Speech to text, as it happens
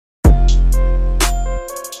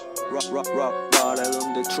rock bottle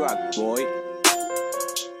on the track, boy.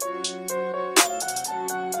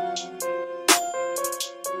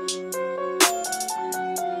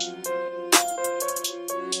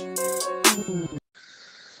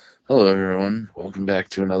 Hello, everyone. Welcome back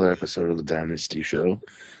to another episode of the Dynasty Show.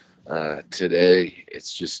 Today,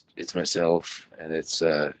 it's myself and it's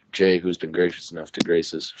Jay, who's been gracious enough to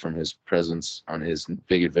grace us from his presence on his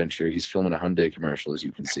big adventure. He's filming a Hyundai commercial, as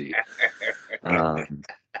you can see. Um,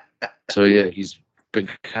 so yeah, he's been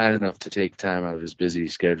kind enough to take time out of his busy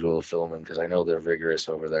schedule of filming because I know they're vigorous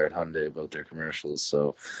over there at Hyundai about their commercials.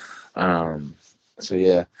 Um, so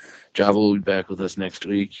yeah, Java will be back with us next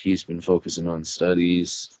week. He's been focusing on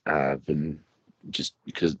studies. Been just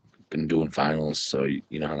because been doing finals, so you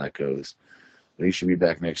know how that goes. But he should be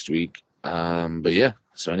back next week. But yeah,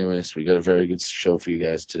 so anyways, we got a very good show for you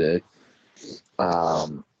guys today.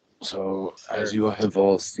 So as you have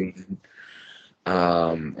all seen,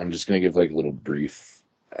 I'm just gonna give like a little brief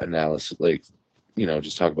analysis, like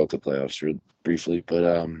just talk about the playoffs real briefly,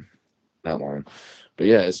 but not long. But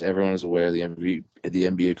yeah, as everyone is aware, the NBA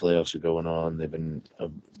playoffs are going on. They've been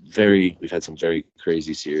we've had some very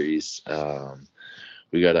crazy series.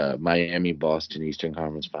 We got a Miami Boston Eastern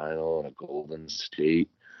Conference Final and a Golden State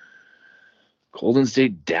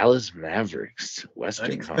Dallas Mavericks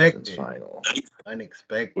Western Conference Final,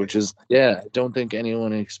 Unexpected. which is, yeah, I don't think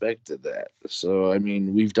anyone expected that. So I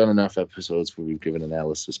mean, we've done enough episodes where we've given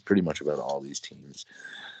analysis pretty much about all these teams.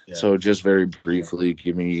 Yeah. So just very briefly,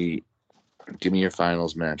 give me your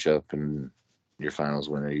finals matchup and your finals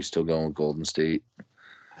winner. Are you still going with Golden State?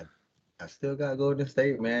 I still got Golden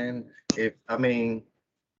State, man.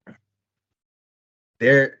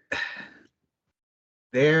 They're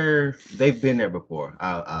they've been there before.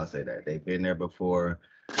 I'll say that. They've been there before.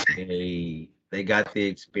 They got the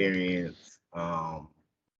experience.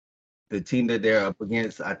 The team that they're up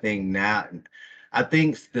against, I think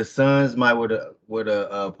the Suns might would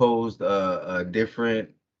have posed a different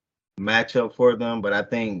matchup for them, but I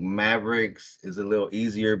think Mavericks is a little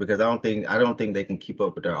easier because I don't think they can keep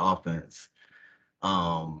up with their offense.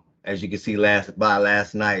 As you can see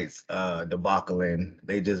last night's debacle, and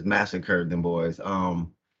they just massacred them boys.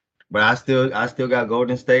 But I still got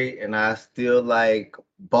Golden State, and I still like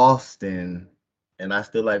Boston, and I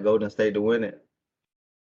still like Golden State to win it.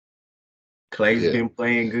 Clay's Yeah. been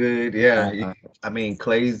playing good. Yeah, I mean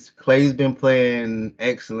Clay's been playing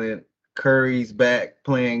excellent. Curry's back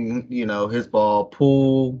playing, his ball.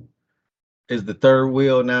 Poole is the third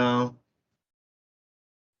wheel now.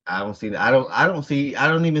 I don't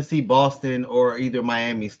even see Boston or either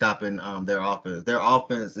Miami stopping their offense. Their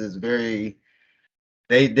offense is very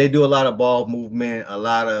they do a lot of ball movement, a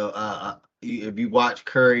lot of if you watch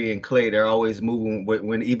Curry and Clay, they're always moving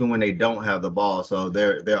when even when they don't have the ball. So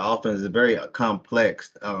their offense is very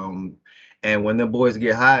complex. And when the boys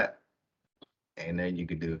get hot, ain't nothing you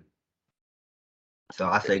can do. So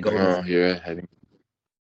I say Golden Oh, State.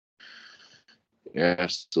 you're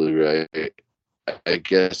absolutely right. I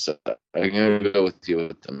guess I'm gonna go with you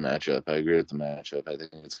with the matchup. I agree with the matchup. I think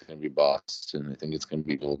it's gonna be Boston. I think it's gonna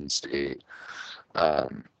be Golden State.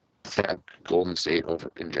 Um, I think Golden State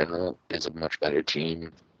in general is a much better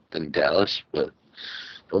team than Dallas, but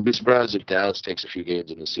don't be surprised if Dallas takes a few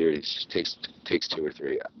games in the series, takes two or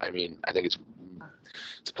three. I mean, I think it's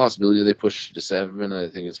a possibility they push to seven. I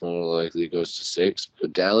think it's more likely it goes to six,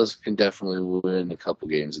 but Dallas can definitely win a couple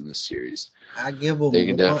games in this series. I give They them can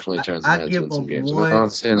one. definitely turn some I heads, give win some them games. I'm one.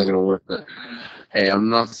 not saying they're gonna win. Hey, I'm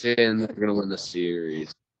not saying they're gonna win the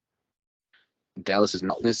series. Dallas is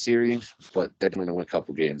not in this series, but they're going to win a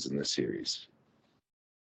couple games in this series.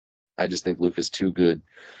 I just think Luka's too good.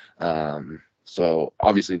 So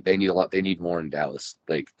obviously they need a lot. They need more in Dallas.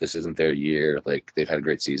 Like this isn't their year. Like they've had a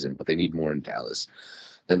great season, but they need more in Dallas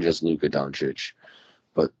than just Luka Doncic.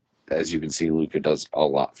 But as you can see, Luka does a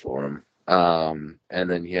lot for him. And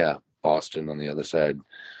then yeah, Boston on the other side.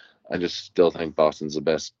 I just still think Boston's the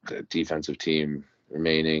best defensive team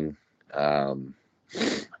remaining. Um,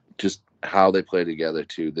 just how they play together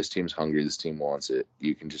too. This team's hungry. This team wants it.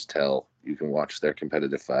 You can just tell. You can watch their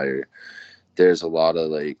competitive fire. There's a lot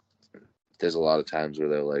of times where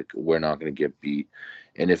they're like, we're not going to get beat.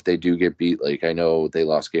 And if they do get beat, like I know they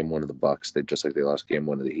lost game one of the Bucks. They just like they lost game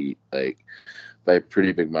one of the Heat, like by a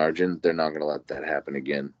pretty big margin. They're not going to let that happen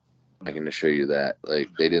again. I can assure you that. Like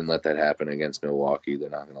they didn't let that happen against Milwaukee. They're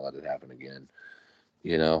not going to let it happen again.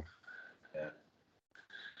 You know, Yeah.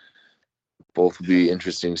 both will be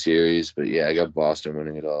interesting series, but yeah, I got Boston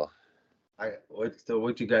winning it all.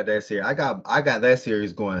 What you got that series? I got that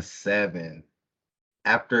series going 7.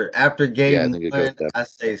 After Yeah, I game think it goes one, that. I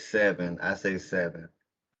say 7. I say 7.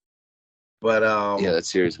 But Yeah, that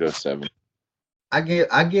series goes 7. I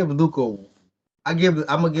give Luca I'm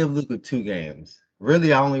gonna give Luca 2 games.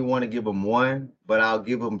 Really, I only want to give him one, but I'll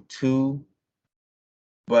give him two.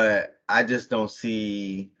 But I just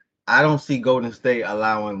I don't see Golden State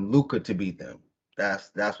allowing Luca to beat them.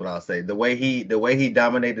 That's what I'll say. The way he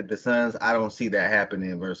dominated the Suns, I don't see that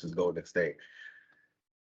happening versus Golden State.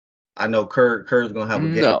 I know Kerr's gonna have a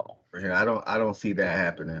game No. for here. I don't see that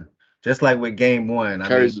happening. Just like with game one, I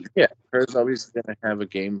mean, Kerr's always gonna have a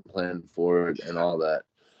game plan for it and all that.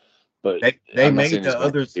 But they I'm not made saying he's the going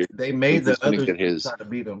others to. they made Luka's the gonna others get his. try to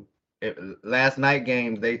beat them. Last night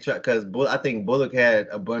games they tried because I think Bullock had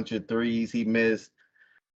a bunch of threes he missed.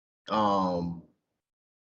 Um,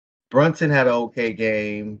 Brunson had an okay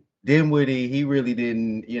game. Dinwiddie, he really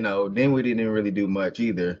didn't, Dinwiddie didn't really do much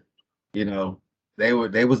either. You know, they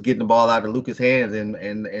was getting the ball out of Luca's hands and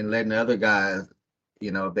letting the other guys,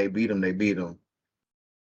 if they beat him, they beat him.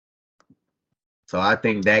 So I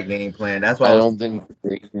think that game plan. That's why I I was. don't think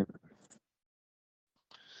they can.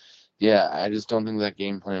 Yeah, I just don't think that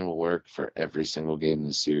game plan will work for every single game in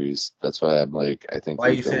the series. That's why I'm like, I think Why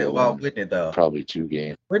you Luka said will about win Whitney though? probably 2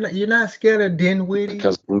 games You're not scared of Dinwiddie.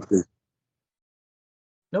 because Luka.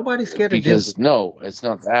 Nobody's scared of Because Dinwiddie. no, it's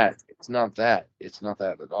not that. It's not that. It's not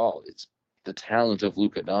that at all. It's the talent of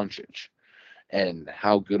Luka Doncic and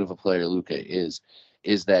how good of a player Luka is.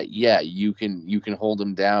 Is that yeah, you can hold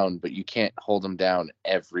him down, but you can't hold him down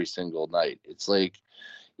every single night. It's like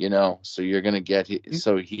so you're gonna get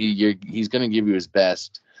so he's gonna give you his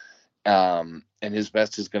best, and his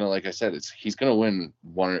best is gonna, like I said, he's gonna win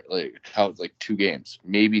like 2 games,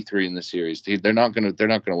 maybe 3 in the series. They're not gonna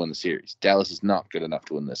win the series. Dallas is not good enough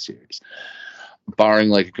to win this series, barring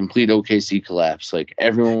like a complete OKC collapse. Like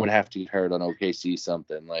everyone would have to get hurt on OKC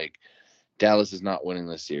something. Like Dallas is not winning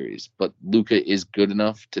this series, but Luka is good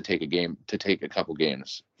enough to take a couple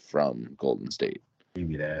games from Golden State. Give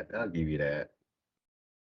you that. I'll give you that.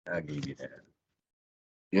 I'll give you that.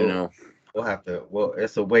 You We'll know, we'll have to. Well,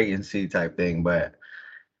 it's a wait and see type thing, but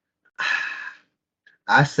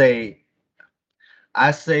I say I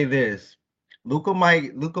say this. Luca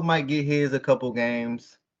might get his a couple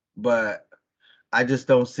games, but I just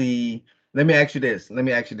don't see. Let me ask you this. Let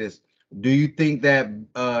me ask you this. Do you think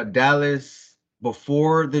that Dallas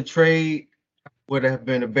before the trade would have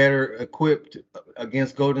been a better equipped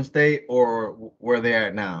against Golden State, or where they're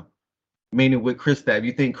at now? Meaning with Kristaps,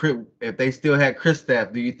 you think if they still had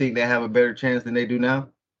Kristaps, do you think they have a better chance than they do now?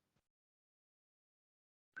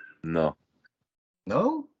 no,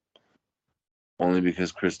 No. only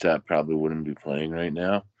because Kristaps probably wouldn't be playing right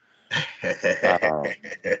now. Um,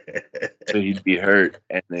 so he'd be hurt,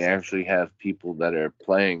 and they actually have people that are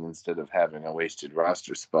playing instead of having a wasted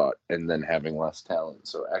roster spot and then having less talent.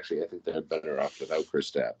 So actually, I think they're better off without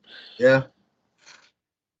Kristaps. Yeah.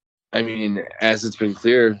 I mean, as it's been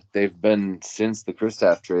clear, they've been since the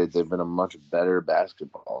Kristaps trade, they've been a much better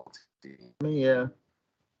basketball team. I mean, yeah.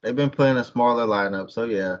 They've been playing a smaller lineup, so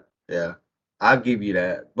yeah, yeah. I'll give you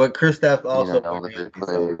that. But Kristaps You also know, went they healthy, so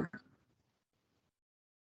played.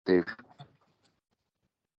 They've.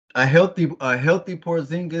 a healthy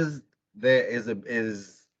Porzingis that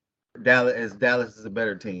is Dallas is a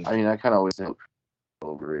better team. I mean, I kind of always think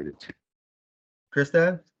overrated too.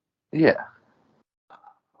 Kristaps, Yeah,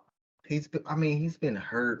 he's been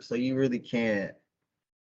hurt, so you really can't.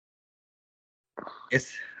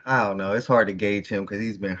 It's I don't know. It's hard to gauge him because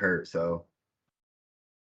he's been hurt. So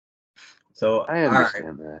I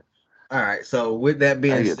understand that. all right. So with that I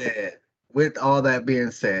being get that. said, with all that being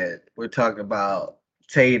said, we're talking about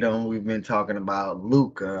Tatum. We've been talking about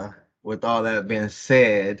Luca. With all that being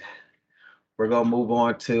said, we're gonna move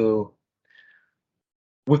on to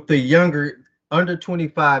with the younger under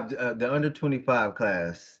 25, the under 25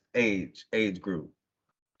 class age group.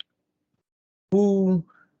 Who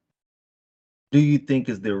do you think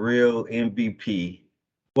is the real MVP?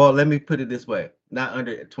 Well, let me put it this way: not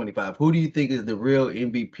under 25. Who do you think is the real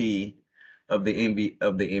MVP of the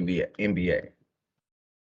NBA?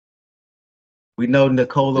 We know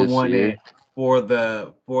Nicola This won year, it for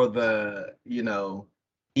the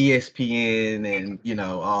ESPN and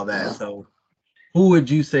all that. So who would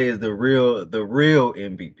you say is the real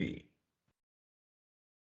MVP?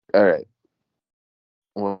 all right.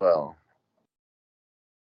 Well,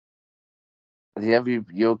 the MVP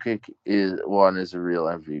Jokic is a real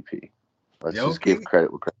MVP. Let's just give Jokic?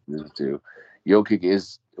 credit where credit is due.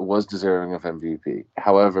 Jokic was deserving of MVP.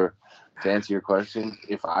 However, to answer your question,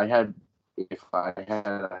 if I had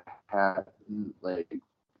a hat, like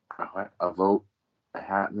a vote, a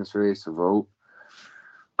hat in this race, a vote,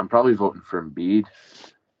 I'm probably voting for Embiid.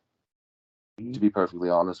 To be perfectly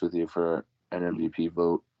honest with you, for an MVP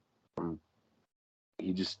vote, I'm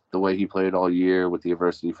he just the way he played all year with the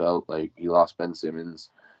adversity felt like he lost Ben Simmons.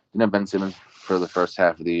 Didn't have Ben Simmons for the first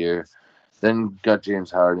half of the year. Then got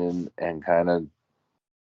James Harden and kind of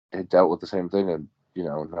it dealt with the same thing of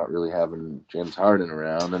not really having James Harden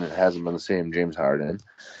around, and it hasn't been the same James Harden.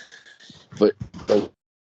 But the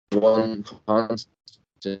one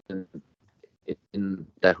constant in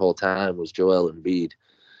that whole time was Joel Embiid.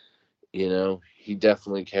 He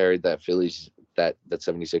definitely carried that Phillies that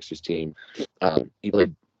 76ers team.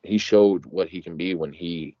 He showed what he can be when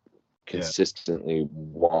he consistently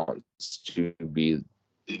wants to be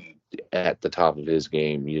at the top of his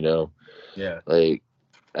game. Yeah.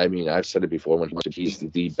 I've said it before when he's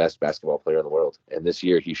the best basketball player in the world, and this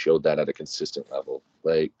year he showed that at a consistent level.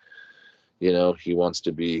 He wants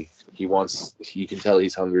to be. You can tell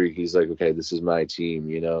he's hungry. He's like, okay, this is my team.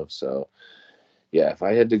 So. Yeah, if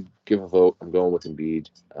I had to give a vote, I'm going with Embiid.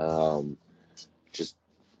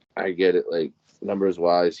 I get it. Numbers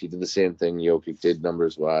wise, he did the same thing Jokic did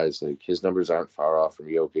numbers wise. His numbers aren't far off from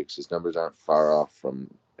Jokic's. His numbers aren't far off from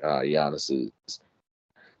Giannis's.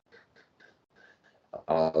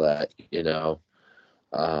 All that.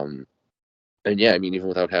 And yeah, even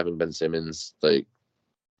without having Ben Simmons, the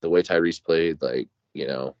way Tyrese played,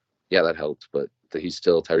 yeah, that helped. But he's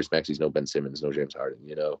still Tyrese Maxey's no Ben Simmons, no James Harden.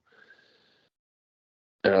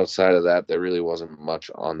 And outside of that, there really wasn't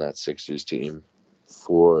much on that Sixers team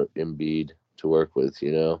for Embiid to work with.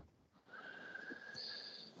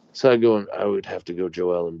 So I would have to go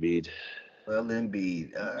Joel Embiid. Well,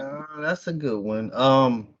 Embiid, that's a good one.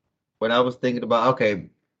 What I was thinking about,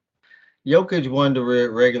 okay, Jokic won the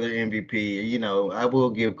regular MVP. I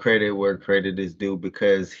will give credit where credit is due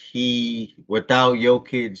because without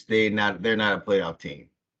Jokic, they're not a playoff team.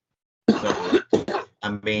 So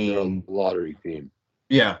I mean, lottery team.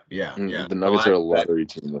 Yeah. The Nuggets are a lottery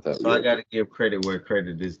team without. So I got to give credit where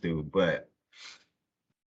credit is due, but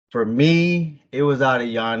for me, it was out of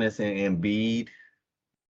Giannis and Embiid.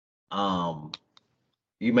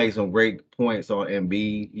 You made some great points on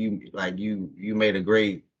Embiid. You made a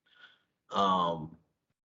great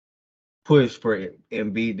push for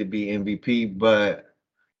Embiid to be MVP, but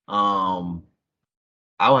I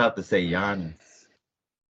would have to say Giannis.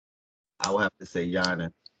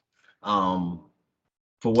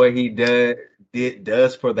 For what he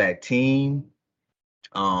does for that team.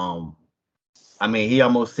 He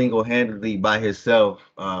almost single-handedly by himself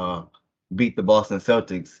beat the Boston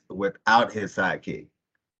Celtics without his sidekick.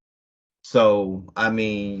 So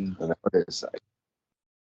he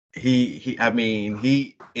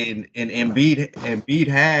in Embiid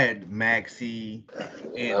had Maxey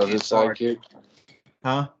and his sidekick.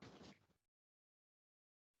 Huh?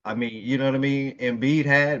 You know what I mean? Embiid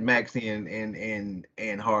had Maxey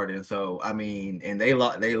and Harden. So and they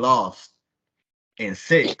lost in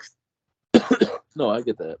 6. No, I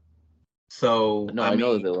get that. So no, I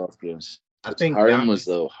know that they lost games. I think Harden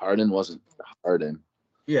wasn't Harden.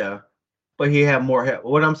 Yeah, but he had more help.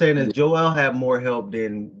 What I'm saying is Joel had more help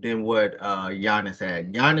than what Giannis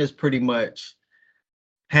had. Giannis pretty much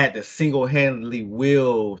had to single-handedly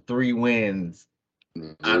will 3 wins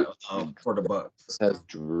for the Bucks. Has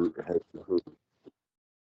Drew.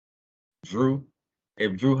 Drew,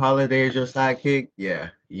 if Drew Holiday is your sidekick, yeah,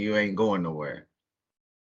 you ain't going nowhere.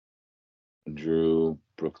 Drew,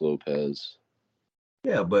 Brook Lopez.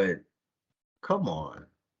 Yeah, but come on.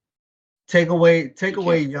 Take away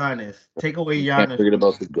Giannis. Take away Giannis. Can't forget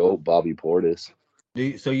about the GOAT, Bobby Portis.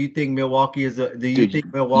 So you think Milwaukee is a? Do you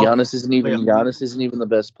think Milwaukee? Giannis isn't even the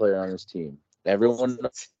best player on his team. Everyone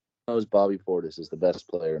knows Bobby Portis is the best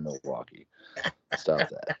player in Milwaukee. Stop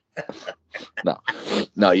that.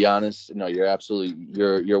 No, Giannis. No, you're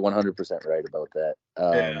 100% right about that.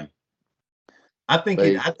 Yeah. I think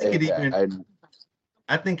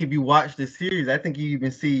if you watch the series, I think you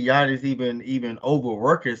even see Giannis even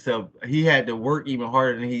overwork himself. He had to work even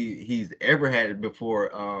harder than he's ever had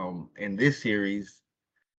before in this series.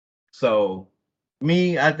 So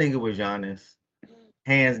I think it was Giannis,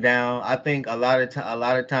 hands down. I think a lot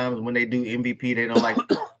of times when they do MVP, they don't like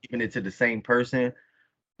giving it to the same person.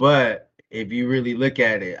 But if you really look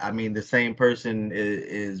at it, the same person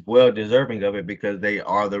is well deserving of it because they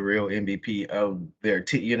are the real MVP of their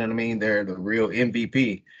team. You know what I mean? They're the real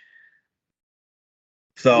MVP.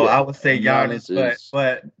 So I would say Giannis,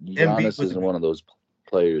 but Giannis isn't one of those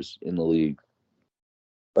players in the league,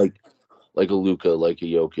 like a Luka, like a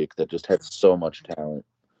Jokic, that just has so much talent.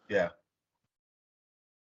 Yeah.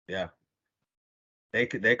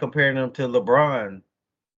 They're comparing him to LeBron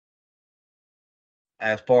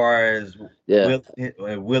as far as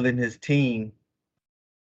willing his team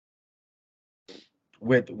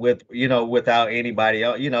with without anybody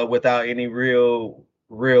else, without any real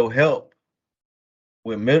real help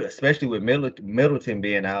especially with Middleton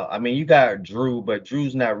being out. I mean, you got Drew, but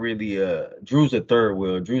Drew's a third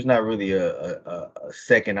wheel. Drew's not really a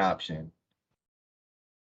second option.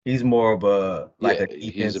 He's more of a like Yeah, a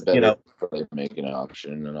he's a defense, better playmaking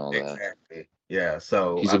option and all that. Exactly. Yeah.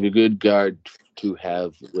 So He's a good guard to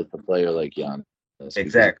have with a player like Giannis because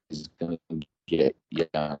exactly, he's going to get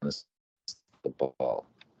Giannis the ball.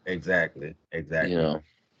 exactly, You exactly. know,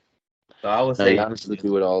 So I would now, say, Giannis is the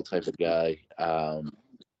do it all type of guy.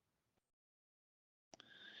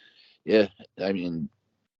 Yeah, I mean,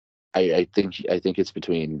 I think it's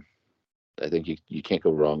between. I think you can't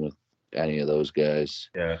go wrong with any of those guys.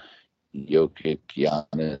 yeah, Jokic,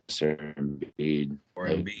 Giannis, or Embiid. or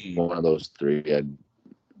Like Embiid. one of those three.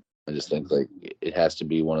 I just think like it has to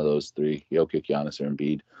be one of those three: Jokic, Giannis, or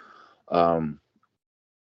Embiid. Um,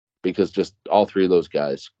 because just all three of those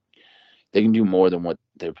guys, they can do more than what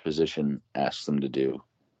their position asks them to do.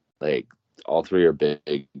 Like all three are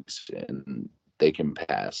bigs and they can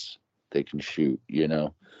pass, they can shoot. Yeah,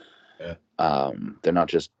 They're not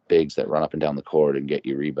just bigs that run up and down the court and get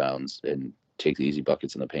you rebounds and take the easy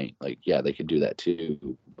buckets in the paint. Like, yeah, they can do that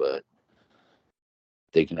too, but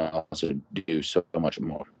they can also do so much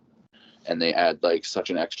more. And they add like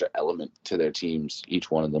such an extra element to their teams,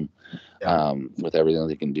 each one of them, yeah, with everything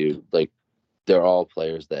they can do. Like, they're all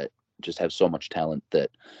players that just have so much talent that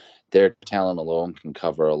their talent alone can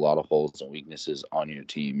cover a lot of holes and weaknesses on your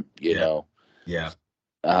team, yeah, yeah.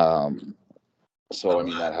 Um, so I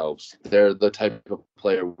mean that helps. They're the type of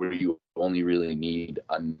player where you don't need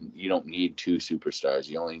two superstars.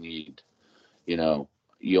 You know,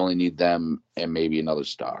 you only need them and maybe another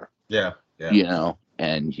star. Yeah, yeah.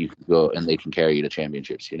 And you can go and they can carry you to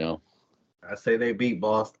championships. I say they beat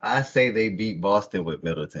Boston. I say they beat Boston with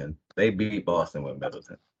Middleton. They beat Boston with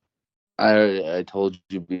Middleton. I told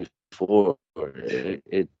you before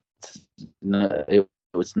it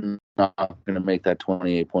was not going to make that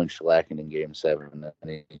 28-point shellacking in Game 7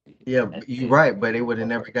 Yeah, you're right, but it would have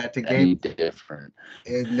never got to game. any different.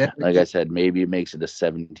 It never Like I get. said, maybe it makes it a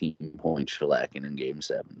 17-point shellacking in Game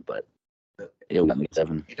 7, but it would be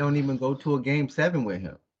 7. It don't even go to a game 7 with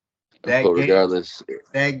him. But That game, regardless,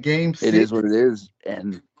 that game it is six. what it is.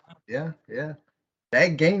 And Yeah, yeah.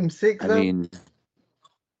 That game 6 I though. mean,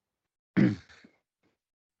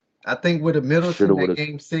 I think with a shoulda, Middleton, that woulda,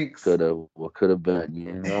 game 6, coulda, what could have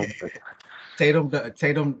been. But Tatum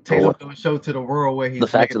don't show to the world where the he's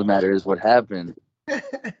fact made of the matter is, what happened. of.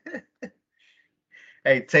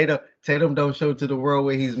 Hey, Tatum don't show to the world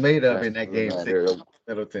what he's made The of in fact that of the game 6, matter.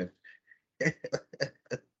 Middleton.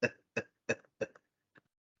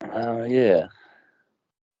 Yeah.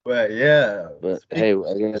 But yeah, But hey,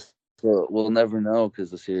 I guess we'll never know because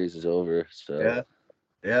the series is over. So yeah,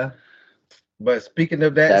 yeah. But speaking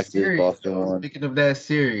of that fact is, series, Boston though, won. speaking of that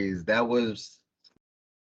series,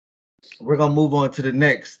 we're gonna move on to the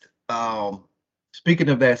next. Speaking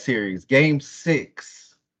of that series, game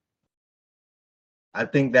 6, I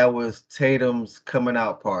think that was Tatum's coming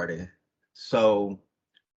out party. So,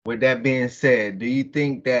 with that being said, do you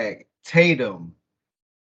think that Tatum,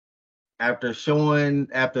 after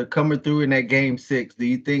coming through in that game 6, do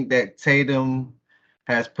you think that Tatum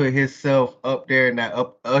has put himself up there in that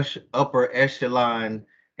upper echelon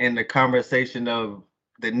in the conversation of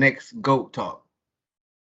the next GOAT talk?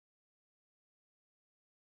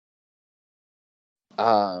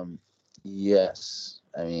 Yes.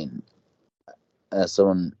 I mean, as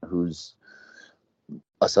someone who's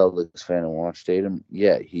a Celtics fan and watched Tatum,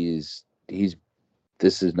 yeah, he's.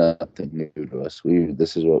 This is nothing new to us.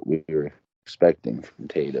 This is what we were expecting from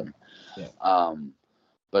Tatum. Yeah.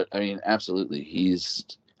 But I mean, absolutely, he's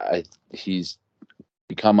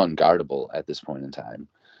become unguardable at this point in time,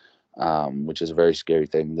 which is a very scary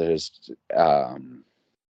thing.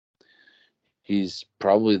 He's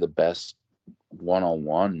probably the best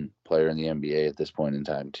one-on-one player in the NBA at this point in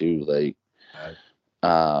time too. Like,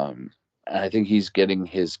 Uh, and I think he's getting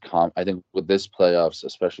his I think with this playoffs,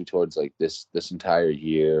 especially towards like this entire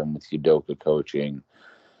year, and with Udoka coaching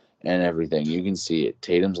and everything, you can see it.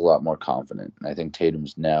 Tatum's a lot more confident, and I think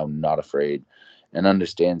Tatum's now not afraid and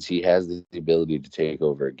understands he has the ability to take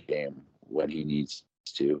over a game when he needs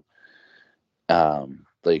to.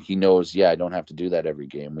 Like he knows, yeah, I don't have to do that every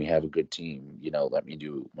game. We have a good team, let me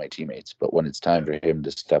do my teammates. But when it's time for him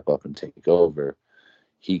to step up and take over,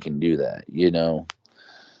 he can do that.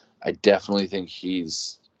 I definitely think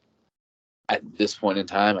he's at this point in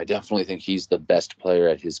time, I definitely think he's the best player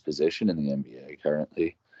at his position in the NBA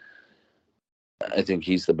currently. I think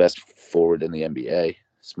he's the best forward in the NBA,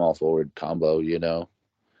 small forward combo.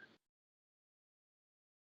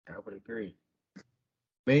 I would agree.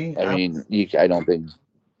 Me, I mean, I don't think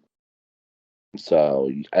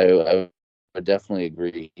so. I would definitely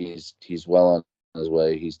agree. He's well on his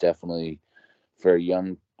way. He's definitely for a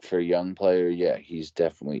young player. Yeah, he's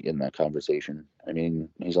definitely in that conversation. I mean,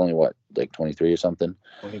 he's only what, like 23 or something,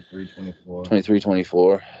 23, 24. 23,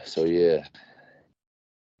 24. So yeah,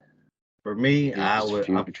 For me, I his would.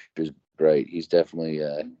 future's bright. He's definitely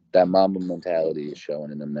that Mamba mentality is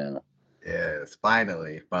showing in him now. Yes,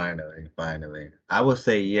 finally, finally, finally. I would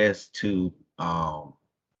say yes to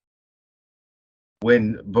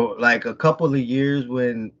when but like a couple of years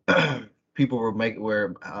when people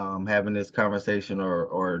were having this conversation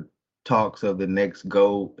or talks of the next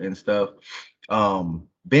GOAT and stuff.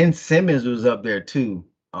 Ben Simmons was up there too,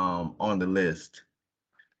 on the list.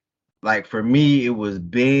 Like for me, it was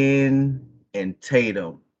Ben and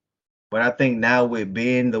Tatum. But I think now with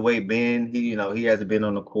Ben, the way Ben, he hasn't been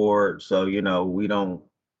on the court, so you don't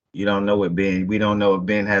know what Ben, we don't know if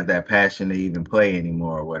Ben has that passion to even play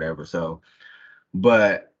anymore or whatever. So,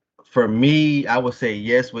 but for me, I would say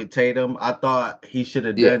yes with Tatum. I thought he should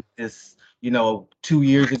have Yeah, done this, 2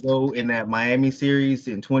 years ago in that Miami series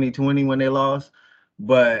in 2020 when they lost.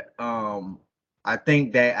 But I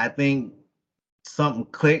think something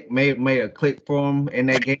clicked, made a click for him in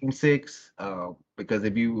that game six. Because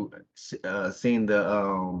if you seen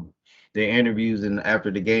the interviews and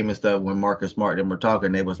after the game and stuff when Marcus Smart and them were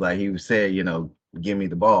talking, they was like he said, give me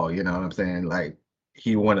the ball. You know what I'm saying? Like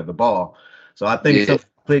he wanted the ball. So I think yeah, something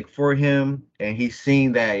clicked for him, and he's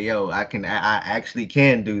seen that I actually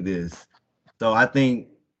can do this. So I think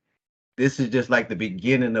this is just like the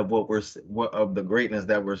beginning of what of the greatness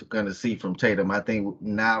that we're going to see from Tatum. I think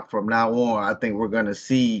now from now on, I think we're going to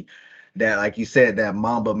see that, like you said, that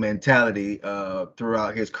Mamba mentality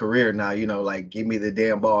throughout his career. Now, like give me the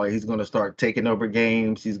damn ball. He's going to start taking over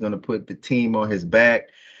games. He's going to put the team on his back.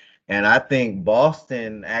 And I think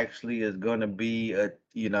Boston actually is going to be a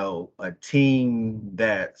team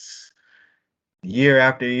that's year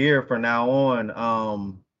after year from now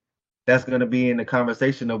on. That's going to be in the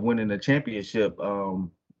conversation of winning the championship,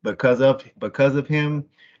 because of him,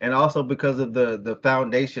 and also because of the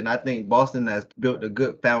foundation. I think Boston has built a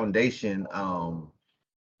good foundation,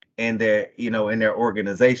 in their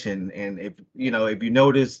organization. And if you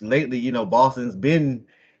notice lately, Boston's been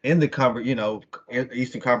in the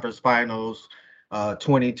Eastern Conference Finals,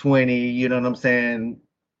 2020. You know what I'm saying?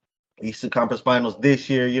 Eastern Conference Finals this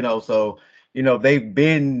year, so they've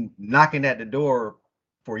been knocking at the door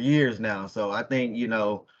for years now. So I think,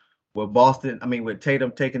 with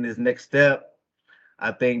Tatum taking this next step,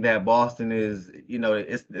 I think that Boston is,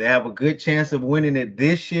 they have a good chance of winning it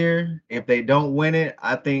this year. If they don't win it,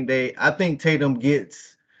 I think Tatum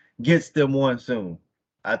gets them one soon.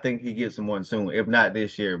 I think he gets them one soon, if not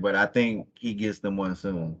this year, but I think he gets them one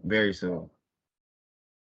soon, very soon.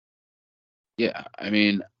 yeah. I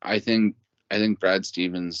mean, I think Brad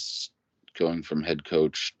Stevens going from head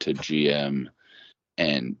coach to GM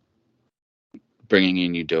and bringing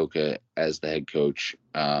in Udoka as the head coach,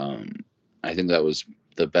 I think that was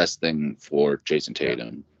the best thing for Jason Yeah,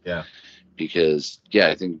 Tatum yeah, because yeah,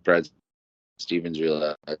 I think Brad Stevens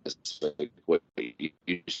realized like what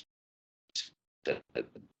you said,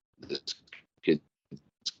 this kid's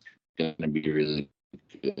gonna be really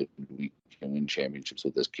good. We can win championships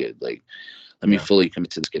with this kid. Like, let me yeah, fully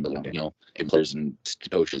commit to this kid. And players and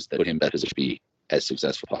coaches that put him best position to be as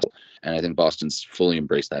successful as possible. And I think Boston's fully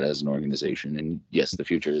embraced that as an organization. And yes, the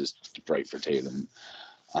future is bright for Tatum.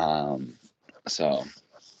 Um, so,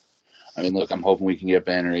 I mean, look, I'm hoping we can get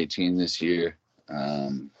Banner 18 this year.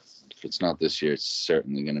 If it's not this year, it's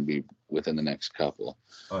certainly going to be within the next couple.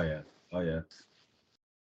 oh yeah, oh yeah.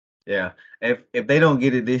 Yeah. If they don't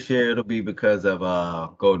get it this year, it'll be because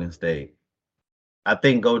of Golden State. I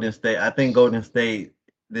think Golden State,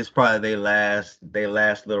 this probably they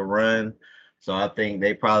last little run. So I think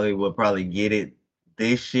they probably will probably get it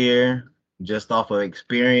this year just off of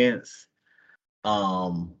experience.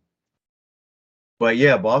 Um but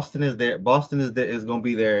yeah, Boston is there. Is gonna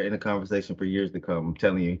be there in the conversation for years to come. I'm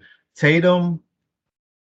telling you. Tatum,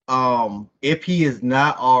 if he is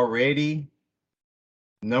not already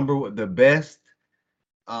the best,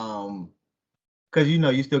 um because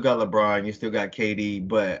you still got LeBron, you still got KD,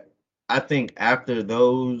 but I think after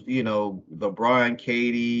those, LeBron,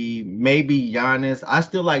 KD, maybe Giannis. I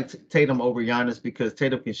still like Tatum over Giannis because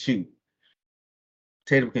Tatum can shoot.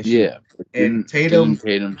 Tatum can shoot, Yeah, but and didn't Tatum,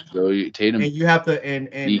 Tatum show you? Tatum and you have to and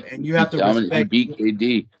you he have to dominated. He respect. beat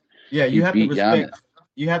KD. Yeah, He you have to beat respect. Giannis.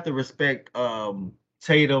 You have to respect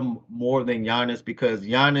Tatum more than Giannis because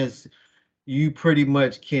Giannis, you pretty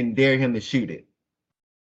much can dare him to shoot it.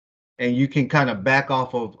 and you can kind of back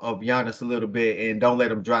off of Giannis a little bit and don't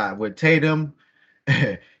let him drive. With Tatum,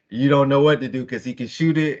 you don't know what to do because he can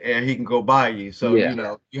shoot it and he can go by you. So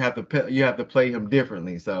Yeah. you have to play him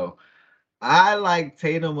differently. So I like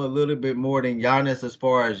Tatum a little bit more than Giannis as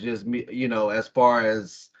far as just me, as far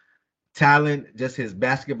as talent, just his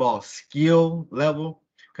basketball skill level.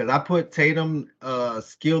 Because I put Tatum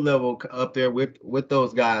skill level up there with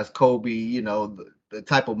those guys, Kobe. The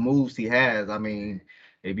type of moves he has. I mean,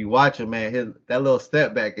 if you watch him, man, that little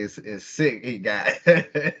step back is sick. He got, Yeah,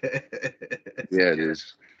 it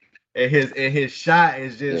is. and his shot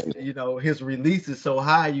is Yeah. just his release is so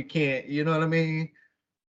high you can't. You know what I mean?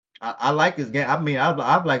 I like this game. I mean,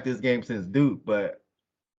 I've liked this game since Duke, but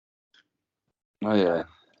Oh yeah.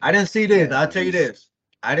 I didn't see this. Yeah. I'll tell you this.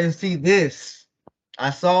 I didn't see this. I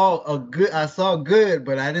saw good,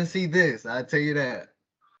 but I didn't see this. I'll tell you that.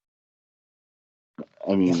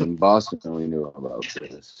 I mean, in Boston, we knew about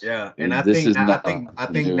this. Yeah, I and mean, this is nothing I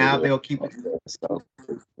think new now to they'll keep it. us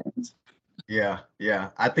Celtics fans. Yeah.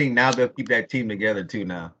 I think now they'll keep that team together too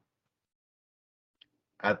now.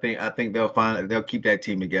 I think they'll keep that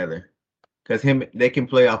team together. Because they can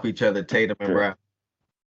play off each other, Tatum and Sure. Brown.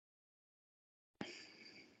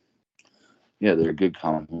 Yeah, they're good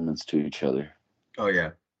compliments to each other. Oh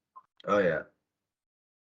yeah. Oh yeah.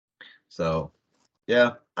 So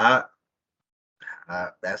yeah, I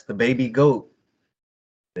that's the baby goat.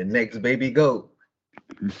 The next baby goat.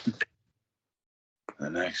 The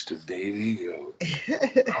next baby go.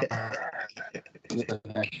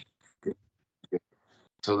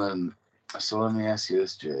 So then, so let me ask you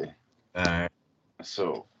this, Jay. All right.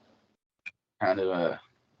 So, kind of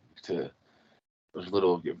to a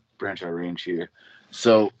little branch our range here.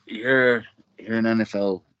 So you're an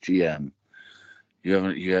NFL GM.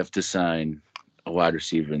 You have to sign a wide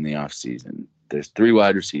receiver in the offseason. There's 3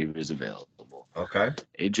 wide receivers available. Okay.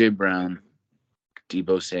 AJ Brown,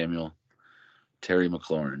 Debo Samuel, Terry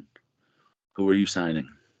McLaurin. Who are you signing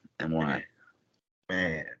and why?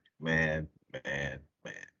 Man, man, man,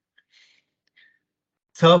 man.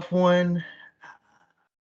 Tough one.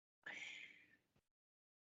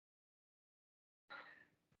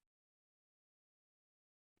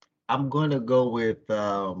 I'm gonna go with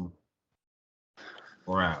Brown.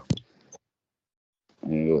 I'm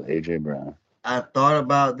gonna go with AJ Brown. I thought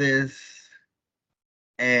about this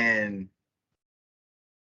and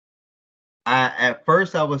at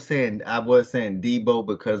first I was saying Debo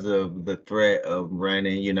because of the threat of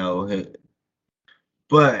running,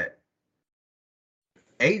 but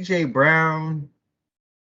AJ Brown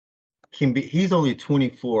he's only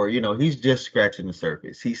 24, he's just scratching the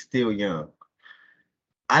surface. He's still young.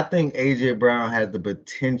 I think AJ Brown has the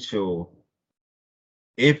potential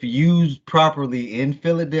if used properly in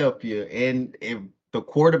Philadelphia and if the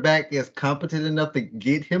quarterback is competent enough to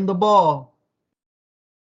get him the ball,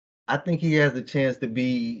 I think he has a chance to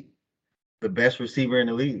be the best receiver in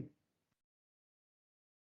the league.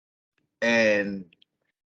 And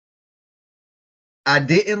I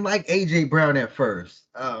didn't like AJ Brown at first.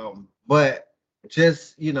 But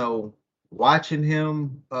just, watching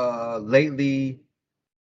him lately,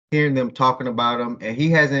 hearing them talking about him, and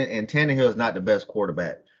Tannehill is not the best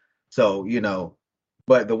quarterback. So,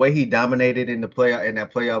 but the way he dominated in that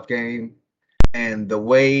playoff game, and the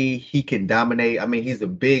way he can dominate, I mean, he's a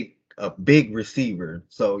big receiver.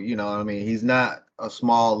 So, what I mean, he's not a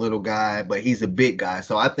small little guy, but he's a big guy.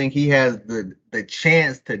 So I think he has the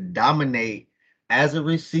chance to dominate as a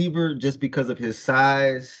receiver just because of his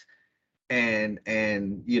size and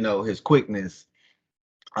his quickness.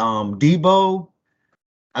 Debo,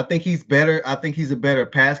 I think he's better. I think he's a better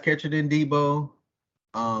pass catcher than Debo.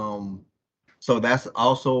 Um, so that's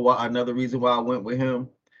also another reason why I went with him.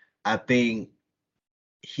 I think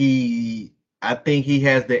he I think he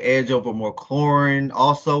has the edge over McLaurin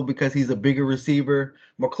also because he's a bigger receiver.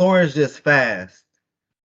 McLaurin's just fast.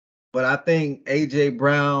 But I think AJ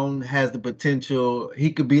Brown has the potential. He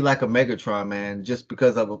could be like a Megatron, man, just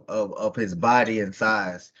because of his body and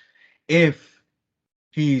size. If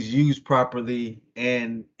he's used properly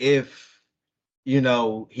and if he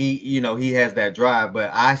has that drive, but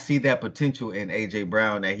I see that potential in AJ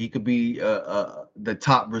Brown that he could be the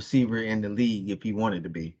top receiver in the league if he wanted to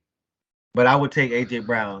be. But I would take AJ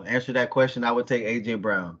Brown. Answer that question. I would take AJ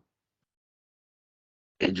Brown.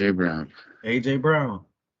 AJ Brown. AJ Brown.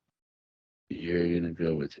 You're gonna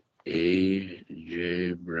go with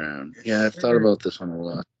AJ Brown. Yes, Yeah, I've thought sir. about this one a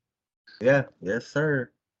lot. Yeah, yes,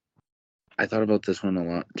 sir. I thought about this one a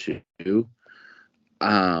lot too.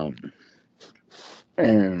 Um,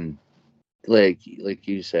 and like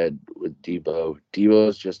you said with Debo, Debo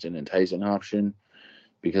is just an enticing option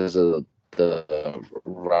because of the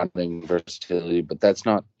running versatility, but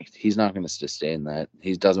he's not going to sustain that.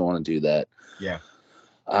 He doesn't want to do that. Yeah.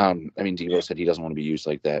 I mean, Devo said he doesn't want to be used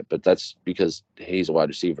like that, but that's because he's a wide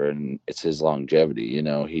receiver and it's his longevity.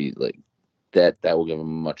 He like that will give him a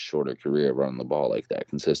much shorter career running the ball like that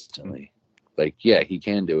consistently. Like, yeah, he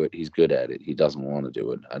can do it. He's good at it. He doesn't want to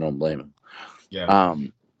do it. I don't blame him. Yeah.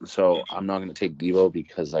 So I'm not going to take Devo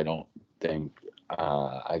because I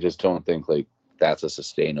just don't think like that's a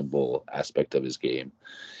sustainable aspect of his game.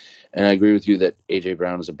 And I agree with you that AJ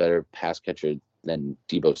Brown is a better pass catcher than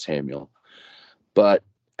Deebo Samuel. But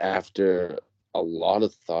after a lot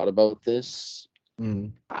of thought about this,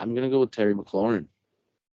 I'm going to go with Terry McLaurin.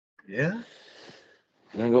 Yeah.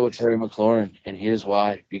 I'm going to go with Terry McLaurin. And here's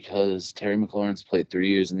why. Because Terry McLaurin's played 3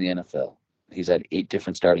 years in the NFL. He's had 8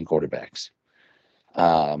 different starting quarterbacks.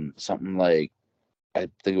 Something like, I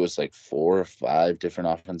think it was like 4 or 5 different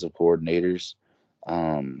offensive coordinators.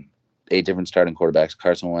 8 different starting quarterbacks.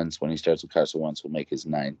 Carson Wentz, when he starts with Carson Wentz, will make his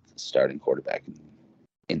 9th starting quarterback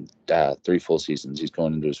in 3 full seasons. He's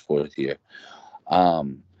going into his 4th year. But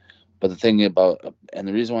the thing and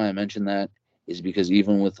the reason why I mention that is because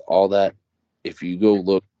even with all that, if you go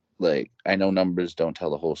look, like, I know numbers don't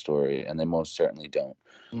tell the whole story, and they most certainly don't.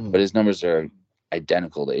 But his numbers are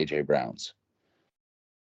identical to AJ Brown's.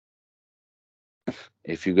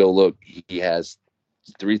 If you go look, he has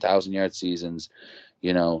 3,000-yard seasons,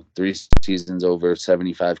 3 seasons over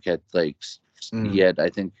 75 catch. Like, he had, I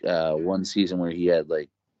think, one season where he had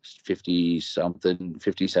like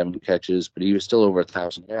 57 catches, but he was still over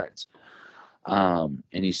 1,000 yards. And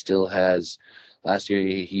he still has. Last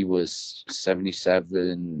year he was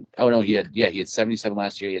 77. Oh no, he had 77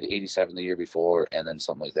 last year. He had 87 the year before, and then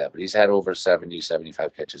something like that. But he's had over 70,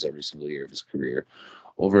 75 catches every single year of his career.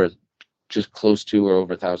 Over just close to or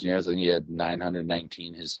over 1,000 yards. I think he had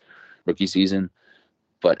 919 his rookie season.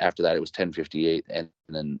 But after that, it was 1058 and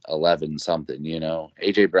then 11 something.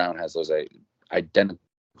 AJ Brown has those identical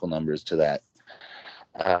numbers to that.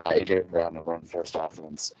 AJ Brown to run first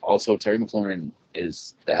offense. Also, Terry McLaurin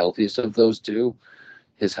is the healthiest of those two.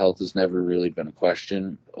 His health has never really been a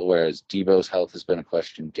question, whereas Deebo's health has been a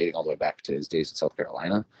question dating all the way back to his days in South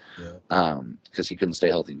Carolina. Yeah. Because he couldn't stay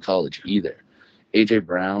healthy in college either. AJ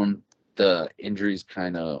Brown, the injuries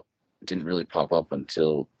kind of didn't really pop up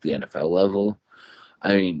until the NFL level.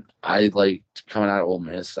 I mean, I liked coming out of Ole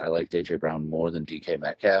Miss. I liked AJ Brown more than DK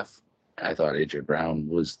Metcalf. I thought AJ Brown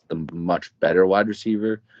was the much better wide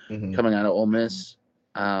receiver coming out of Ole Miss.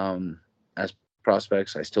 As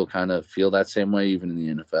prospects, I still kind of feel that same way, even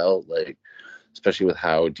in the NFL. Like, especially with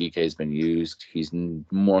how DK's been used, he's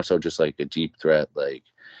more so just like a deep threat, like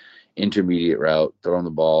intermediate route, throwing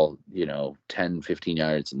the ball, 10, 15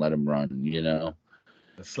 yards and let him run. The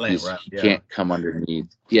slant route. He can't come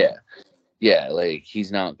underneath. Yeah, like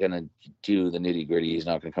he's not gonna do the nitty gritty. He's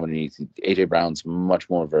not gonna come underneath. AJ Brown's much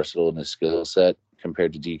more versatile in his skill set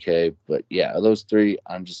compared to DK. But yeah, those 3,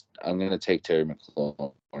 I'm gonna take Terry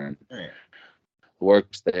McLaurin. Right.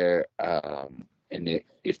 Works there, and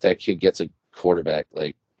if that kid gets a quarterback,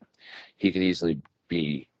 like, he could easily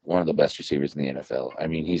be one of the best receivers in the NFL. I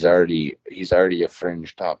mean, he's already a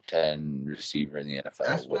fringe top 10 receiver in the NFL.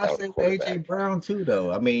 That's what I without say a with quarterback. AJ Brown too,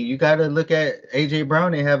 though. I mean, you got to look at AJ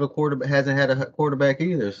Brown. Hasn't had a quarterback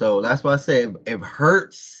either. So that's why I say if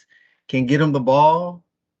Hurts can get him the ball,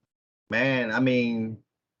 man. I mean,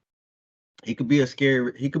 he could be a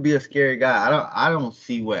scary guy. I don't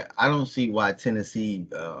see why Tennessee.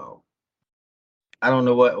 I don't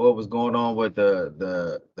know what was going on with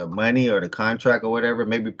the money or the contract or whatever.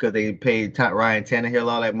 Maybe because they paid Ryan Tannehill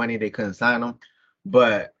all that money, they couldn't sign him.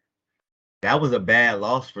 But that was a bad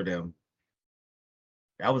loss for them.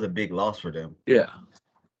 That was a big loss for them. Yeah,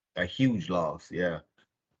 A huge loss. Yeah.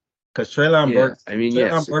 Because Treylon Burks, I mean,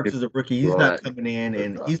 Treylon Burks is a rookie. He's not that. coming in,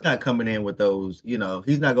 and he's not coming in with those. He's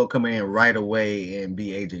not gonna come in right away and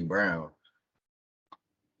be AJ Brown.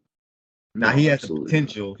 Now he has the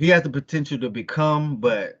potential. He has the potential to become,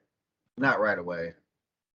 but not right away.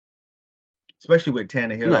 Especially with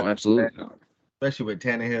Tannehill. No, absolutely not. Especially with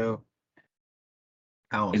Tannehill.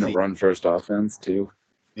 I don't In a see run first offense too.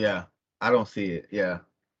 Yeah, I don't see it. Yeah.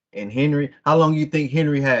 And Henry, how long you think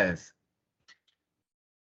Henry has?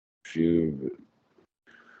 I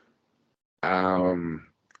don't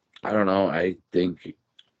know. I think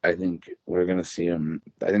we're gonna see him.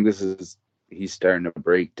 I think he's starting to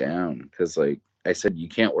break down because, like I said, you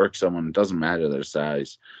can't work someone. It doesn't matter their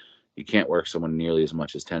size. You can't work someone nearly as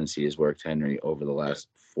much as Tennessee has worked Henry over the last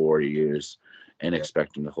 4 years and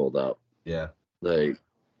expect him to hold up. Yeah. Like,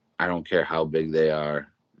 I don't care how big they are.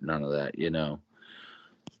 None of that.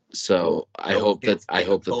 So I hope that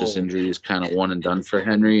this cold. injury is kind of one and done for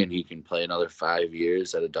Henry, and he can play another 5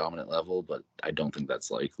 years at a dominant level. But I don't think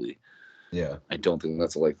that's likely. Yeah. I don't think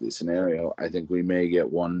that's a likely scenario. I think we may get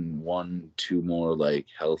two more like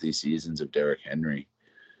healthy seasons of Derrick Henry.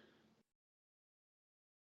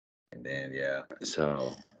 And then yeah.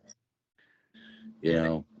 So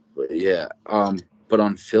Yeah. but yeah. But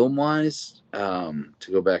on film wise, to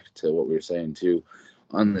go back to what we were saying too,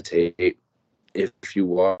 on the tape, if you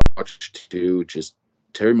watch too, just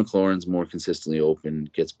Terry McLaurin's more consistently open,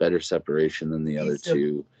 gets better separation than the other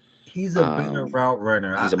two. He's a better route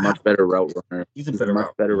runner. He's a much better route runner. He's a better much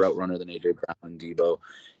route better runner. route runner than AJ Brown and Debo.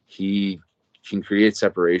 He can create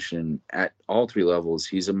separation at all three levels.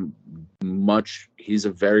 He's a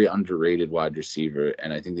very underrated wide receiver,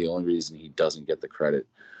 and I think the only reason he doesn't get the credit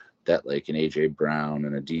that like an AJ Brown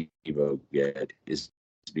and a Debo get is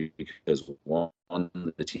because one,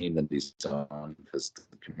 the team that he's on, because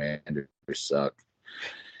the Commanders suck,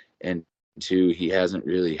 and two, he hasn't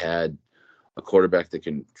really had a quarterback that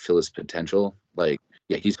can fill his potential. Like,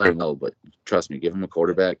 yeah, he's playing well, but trust me, give him a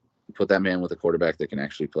quarterback, put that man with a quarterback that can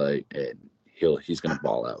actually play, and he's gonna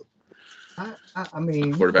ball out. I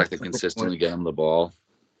mean, a quarterback that consistently get him the ball.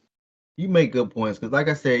 You make good points because, like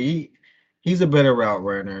I said, he's a better route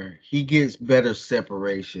runner. He gets better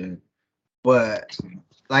separation, but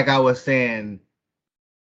like I was saying,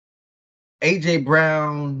 AJ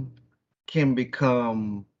Brown can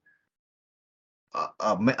become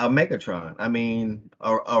a Megatron. I mean,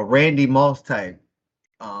 a Randy Moss type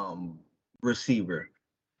receiver.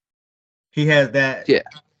 He has that. Yeah.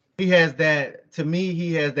 He has that. To me,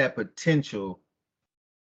 he has that potential,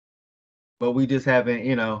 but we just haven't.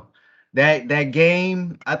 That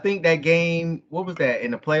game. I think that game. What was that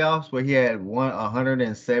in the playoffs where he had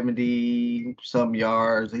 170 some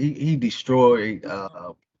yards? He destroyed.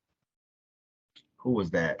 Who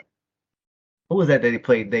was that? Who was that they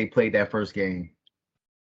played? They played that first game.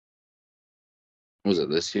 Was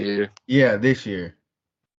it this year? Yeah, this year.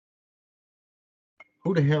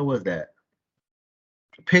 Who the hell was that?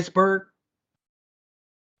 Pittsburgh,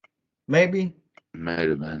 maybe. Might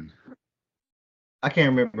have been. I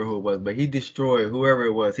can't remember who it was, but he destroyed whoever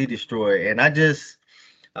it was. He destroyed, and I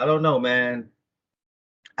don't know, man.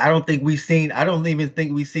 I don't think we've seen. I don't even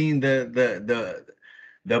think we've seen the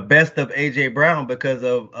best of AJ Brown because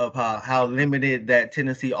of how limited that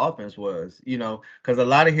Tennessee offense was. Because a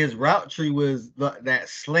lot of his route tree was that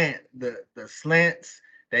slant, the slants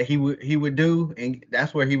that he would do, and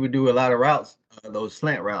that's where he would do a lot of routes, those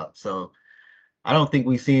slant routes. So I don't think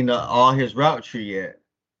we've seen all his route tree yet,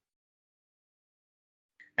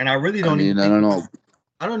 and I really don't even I think don't know.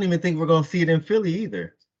 I don't even think we're gonna see it in Philly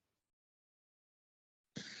either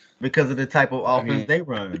because of the type of offense they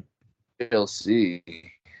run. We'll see.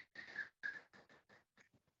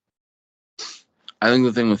 I think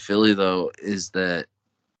the thing with Philly though is that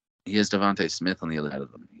he has Devontae Smith on the other side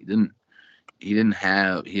of them. He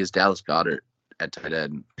has Dallas Goedert at tight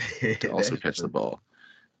end to also catch the ball.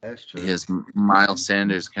 That's true. He has Miles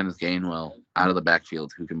Sanders, Kenneth Gainwell out of the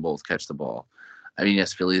backfield who can both catch the ball. I mean,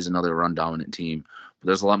 yes, Philly is another run dominant team, but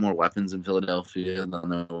there's a lot more weapons in Philadelphia than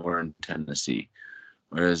there were in Tennessee.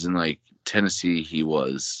 Whereas in like Tennessee, he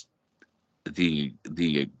was the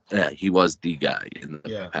guy in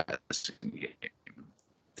the passing game.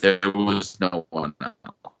 There was no one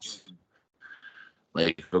else.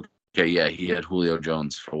 Like, okay, yeah, he had Julio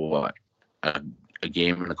Jones for what? A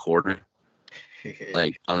game and a quarter?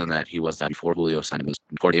 Like, other than that, he was that before Julio signed with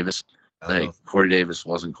Corey Davis. Like, Corey Davis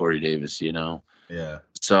wasn't Corey Davis, Yeah.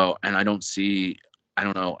 So, and I don't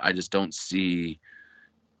know, I just don't see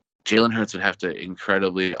Jalen Hurts would have to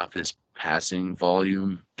incredibly up his passing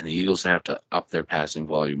volume, and the Eagles have to up their passing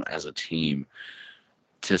volume as a team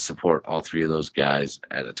to support all three of those guys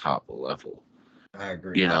at a top level. I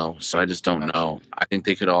agree. So I just don't know. I think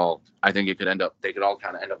they could all kind of end up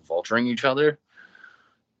vulturing each other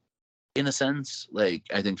in a sense. Like,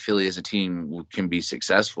 I think Philly as a team can be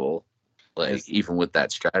successful, like, even with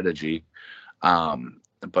that strategy.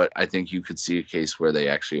 But I think you could see a case where they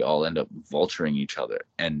actually all end up vulturing each other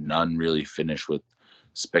and none really finish with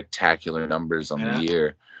spectacular numbers on the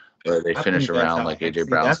year, where they finish around like AJ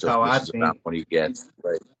Brown still finishes around when he gets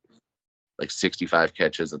like 65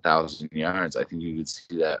 catches, 1,000 yards. I think you could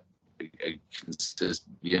see that consist,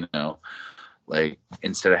 like,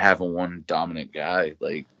 instead of having one dominant guy,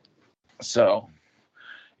 like, so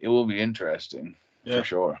it will be interesting for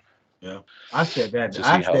sure. Yeah, I said that. To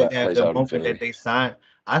see how that plays the out in moment Philly. that they signed,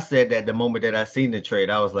 I said that the moment that I seen the trade,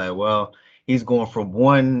 I was like, well, he's going from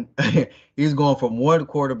one, he's going from one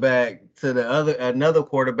quarterback to another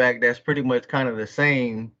quarterback that's pretty much kind of the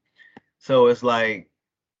same. So it's like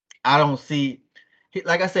I don't see,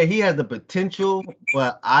 like I said, he has the potential,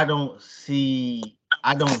 but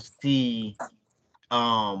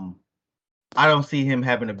um, I don't see him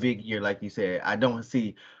having a big year, like you said. I don't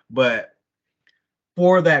see, but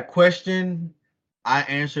for that question, I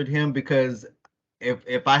answered him because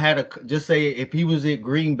if I had a just say if he was at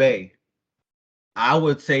Green Bay, I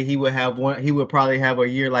would say he would have one. He would probably have a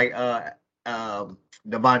year like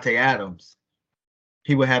Devontae Adams.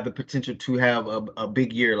 He would have the potential to have a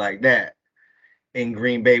big year like that in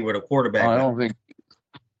Green Bay with a quarterback. I But don't think.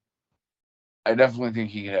 I definitely think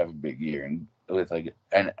he could have a big year and with like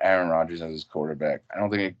an Aaron Rodgers as his quarterback. I don't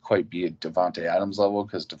think it'd quite be at Devontae Adams level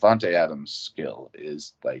because Devontae Adams' skill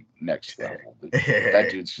is like next level. That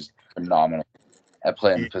dude's just phenomenal at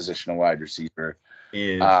playing the It position of wide receiver.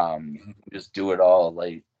 is He can just do it all.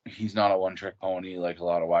 Like he's not a one-trick pony like a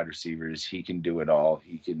lot of wide receivers. He can do it all.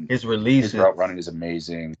 He can. his His route releases. running is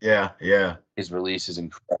amazing. Yeah. His release is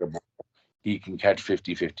incredible. He can catch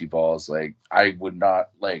 50-50 balls. Like I would not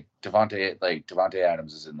like Devontae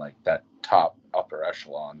Adams is in like that top upper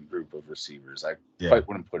echelon group of receivers. I Yeah. quite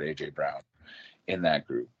wouldn't put AJ Brown in that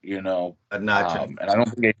group, you know. A notch. And I don't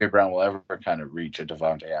think AJ Brown will ever kind of reach a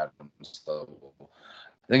Devontae Adams level.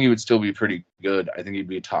 I think he would still be pretty good. I think he'd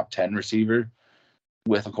be a top 10 receiver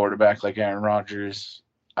with a quarterback like Aaron Rodgers,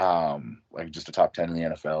 like just a top 10 in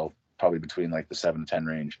the NFL, probably between like the 7 to 10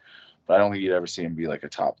 range. But I don't think you'd ever see him be like a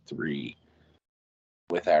top 3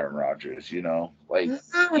 with Aaron Rodgers, you know? Like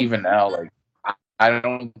even now, like I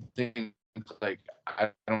don't think I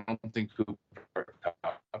don't think Cooper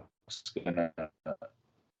Cup's gonna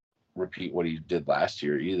repeat what he did last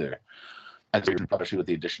year either. Especially with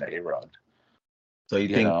the addition of A-Rod. So you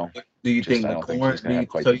You think? know, Do you just think I don't think he's McLaurin? gonna have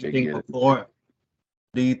quite the big year.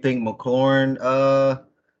 Do you think McLaurin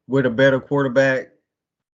with a better quarterback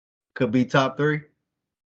could be top 3?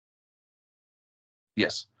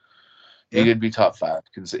 Yes. He Yeah, could be top 5.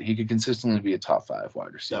 He could consistently be a top 5 wide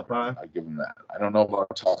top receiver. 5. I give him that. I don't know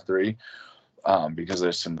about top 3, because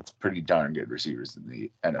there's some pretty darn good receivers in the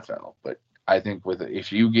NFL. But I think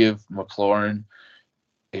if you give McLaurin,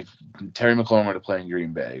 if Terry McLaurin were to play in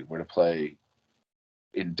Green Bay, were to play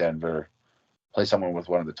in Denver, play someone with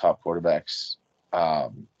one of the top quarterbacks,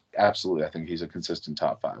 absolutely, I think he's a consistent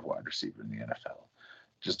top 5 wide receiver in the NFL.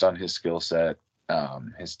 Just on his skill set,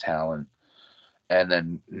 his talent. And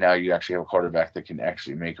then now you actually have a quarterback that can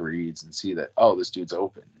actually make reads and see that, oh, this dude's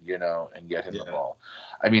open, you know, and get him the ball.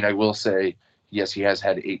 I mean, I will say, yes, he has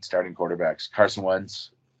had 8 starting quarterbacks. Carson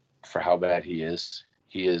Wentz, for how bad he is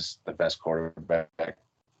the best quarterback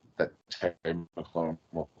that Terry McLaurin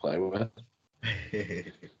will play with.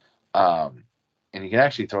 And he can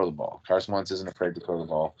actually throw the ball. Carson Wentz isn't afraid to throw the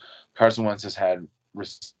ball. Carson Wentz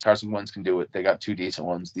can do it. They got 2 decent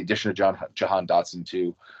ones. The addition of Jahan Dotson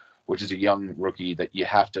too, which is a young rookie that you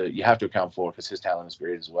have to account for because his talent is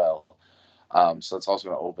great as well. So it's also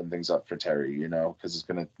going to open things up for Terry, you know, because it's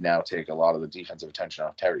going to now take a lot of the defensive attention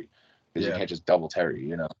off Terry because you can't just double Terry,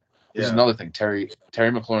 you know. Which is another thing. Terry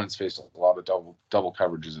McLaurin's faced a lot of double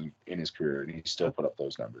coverages in his career, and he still put up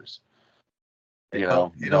those numbers. They You call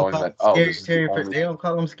know, they don't knowing call that him Scary this is the Terry for only. they don't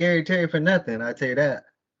call him Scary Terry for nothing. I tell you that.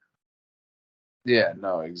 Yeah,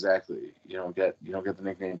 no, exactly. You don't get the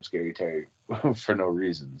nickname Scary Terry for no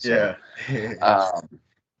reason. So, Yeah.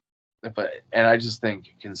 and I just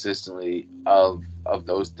think consistently of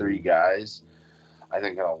those 3 guys, I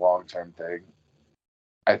think in a long term thing,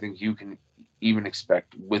 I think you can even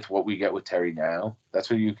expect with what we get with Terry now. That's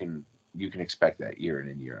what you can expect that year in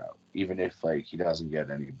and year out, even if like he doesn't get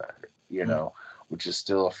any better, you know, which is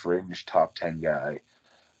still a fringe top 10 guy,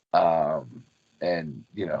 and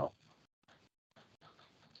you know,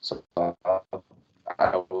 so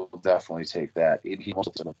I will definitely take that. He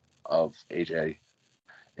most of AJ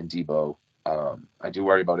and Debo. I do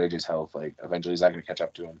worry about AJ's health. Like, eventually, he's not going to catch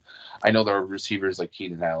up to him. I know there are receivers like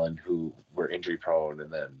Keenan Allen who were injury prone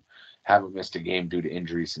and then haven't missed a game due to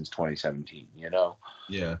injury since 2017. You know,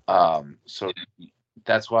 Yeah. so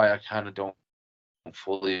that's why I kind of don't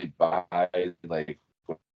fully buy like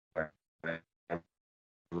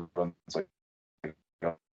everyone's like,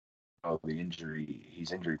 oh,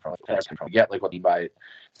 he's injury prone. Yet, like what you buy it,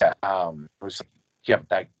 that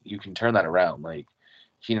that you can turn that around. Like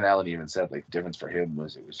Keenan Allen even said, like the difference for him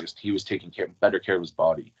was it was just he was taking better care of his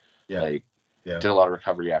body. Yeah. Like did a lot of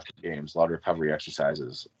recovery after games, a lot of recovery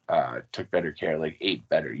exercises, took better care, like ate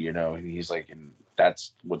better, you know. And he's like, and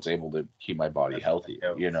that's what's able to keep my body healthy,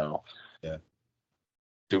 you know. Yeah.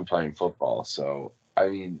 Through playing football. So I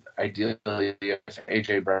mean, ideally, if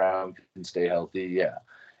AJ Brown can stay healthy, yeah.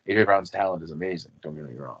 AJ Brown's talent is amazing. Don't get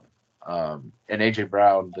me wrong. And AJ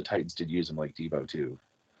Brown, the Titans did use him like Debo too.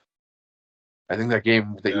 I think that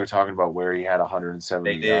game that you Yeah. were talking about where he had 170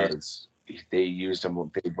 They did. yards, they used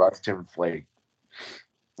him. They rushed him like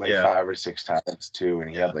Yeah. 5 or 6 times too, and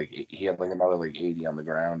he Yeah. had like another like 80 on the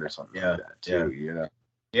ground or something Yeah. like that Yeah. too. You know,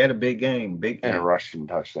 He had a big game. Big and a game. rushing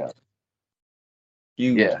touchdown.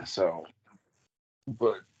 Huge. Yeah. So,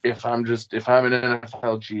 but if I'm an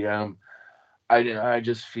NFL GM, I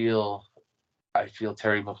just feel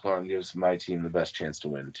Terry McLaurin gives my team the best chance to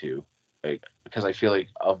win too, like because I feel like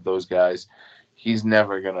of those guys, he's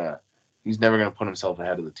never gonna put himself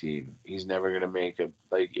ahead of the team. He's never gonna make a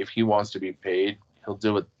like if he wants to be paid, he'll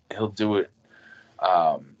do it. He'll do it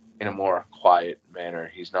in a more quiet manner.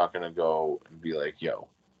 He's not gonna go and be like, "Yo,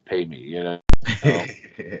 pay me," you know.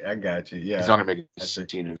 I got you. He's Yeah. not gonna make a That's it.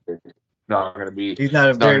 scene. It's not gonna be. He's not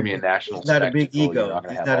a It's not gonna very be a big, national he's not a big spectacle. You're ego. not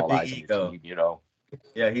gonna He's have not a all big eyes on your ego. team. You know.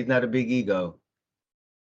 Yeah, he's not a big ego.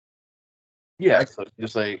 Yeah, so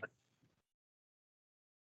just like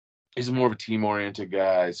he's more of a team-oriented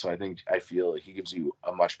guy, so I feel like he gives you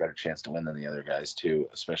a much better chance to win than the other guys too,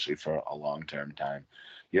 especially for a long-term time.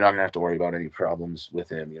 You're not gonna have to worry about any problems with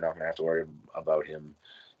him. You're not gonna have to worry about him,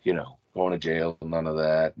 going to jail. None of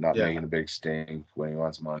that. Not Yeah. making a big stink when he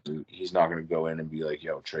wants money. He's not gonna go in and be like,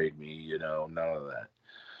 "Yo, trade me." None of that.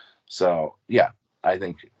 So yeah, I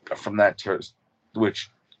think from that which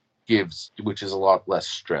is a lot less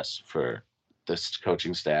stress for this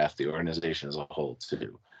coaching staff, the organization as a whole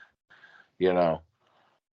too. You know.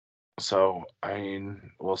 So I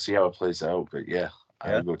mean, we'll see how it plays out, but yeah, I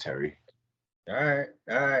Yeah. would go Terry. All right.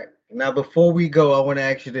 All right. Now, before we go, I want to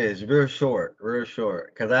ask you this real short,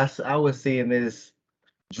 because I was seeing this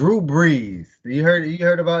Drew Brees. You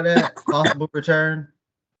heard about that possible return?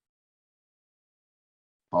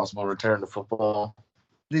 Possible return to football.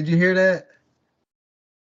 Did you hear that?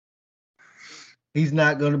 He's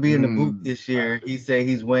not going to be in the booth Mm, this year. He said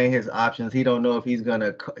he's weighing his options. He don't know if he's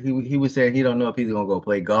gonna. He was saying he don't know if he's gonna go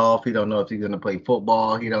play golf. He don't know if he's gonna play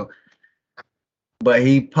football. He don't. But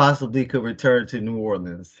he possibly could return to New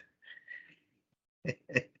Orleans. it's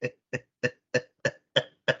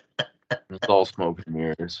all smoke and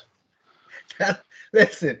mirrors.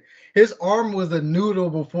 Listen, his arm was a noodle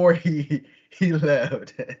before he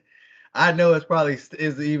left. I know it's probably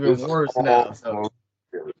is even It's worse all now. So smoke.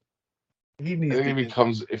 And mirrors. he I needs think to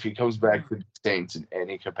just. if he comes back to the Saints in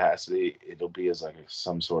any capacity, it'll be as like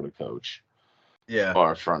some sort of coach Yeah,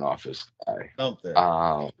 or a front office guy. something.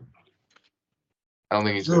 I don't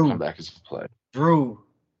think he's gonna come Drew, back as a player. Drew,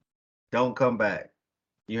 don't come back.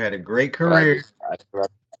 You had a great But I career. I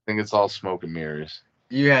think it's all smoke and mirrors.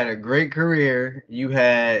 You had a great career. You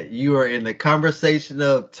are in the conversation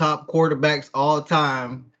of top quarterbacks all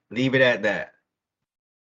time. Leave it at that.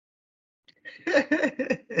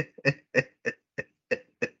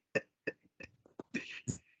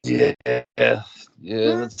 Yeah,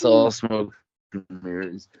 yeah, that's all smoke and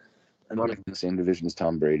mirrors. I'm not in the same division as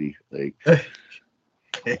Tom Brady. Like,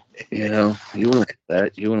 you wouldn't want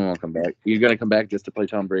that. You wouldn't want to come back. You're gonna come back just to play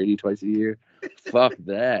Tom Brady twice a year? Fuck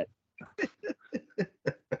that.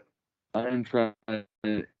 I'm trying.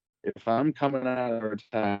 If I'm coming out of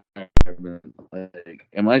retirement, like,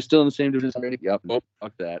 am I still in the same division as Tom Brady? Yep. Nope.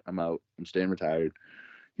 Fuck that. I'm out. I'm staying retired.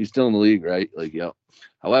 He's still in the league, right? Like, yep.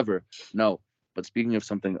 However, no. But speaking of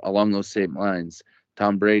something along those same lines,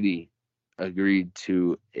 Tom Brady agreed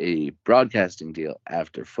to a broadcasting deal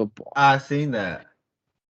after football. I seen that.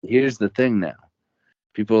 Here's the thing now.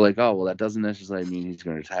 People are like, oh, well, that doesn't necessarily mean he's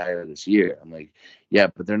going to retire this year. I'm like, yeah,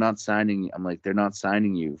 but they're not signing. I'm like, they're not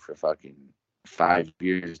signing you for fucking 5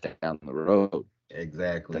 years down the road. They're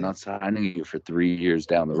Exactly. not signing you for 3 years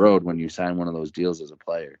down the road when you sign one of those deals as a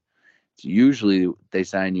player. It's usually they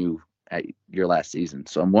sign you at your last season.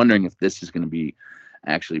 So I'm wondering if this is going to be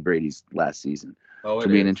actually Brady's last season. Oh, Which it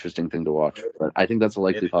will be an is. interesting thing to watch. But I think that's a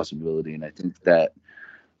likely It is. possibility. And I think that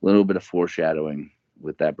little bit of foreshadowing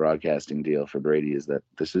with that broadcasting deal for Brady is that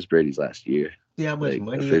this is Brady's last year, See how much like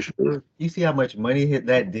money it's officially. worth? You see how much money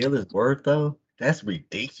that deal is worth, though? That's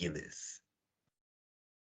ridiculous.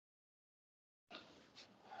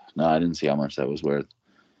 No, I didn't see how much that was worth.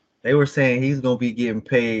 They were saying he's gonna be getting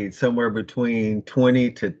paid somewhere between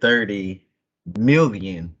 20 to 30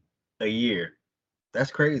 million a year.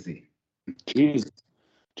 That's crazy.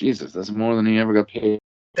 Jesus, that's more than he ever got paid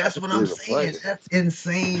That's what I'm as a saying. player. That's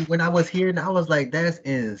insane. When I was hearing, I was like, that's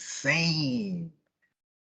insane.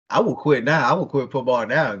 I will quit now. I will quit football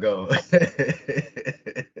now and go.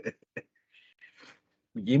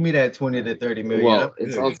 Give me that 20 to 30 million. I'm Well,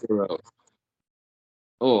 it's good. also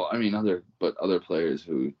oh, I mean other players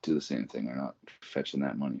who do the same thing are not fetching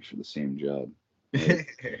that money for the same job.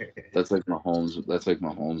 Like that's like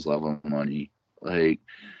Mahomes level money. Like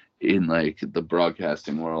in like the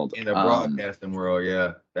broadcasting world. In the broadcasting world,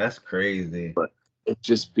 yeah, that's crazy. But it's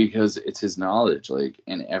just because it's his knowledge, like,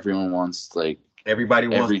 and everyone wants, like, Everybody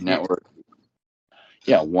wants every to get, network,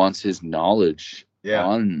 wants his knowledge yeah,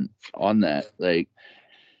 on that. Like,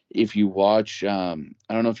 if you watch, I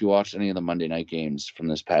don't know if you watched any of the Monday night games from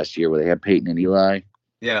this past year where they had Peyton and Eli.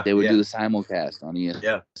 yeah, They would yeah, do the simulcast on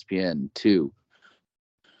yeah, ESPN too,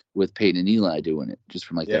 with Peyton and Eli doing it just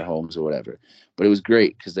from like yeah, their homes or whatever. But it was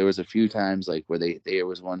great because there was a few times like where there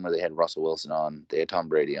was one where they had Russell Wilson on, they had Tom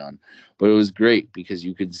Brady on, but it was great because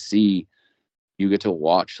you could see, you get to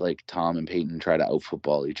watch like Tom and Peyton try to out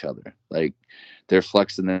football each other. Like they're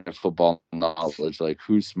flexing their football knowledge, like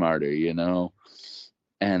who's smarter, you know?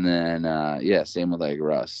 And then same with like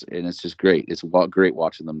Russ, and it's just great. It's great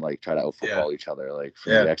watching them like try to out yeah, football each other, like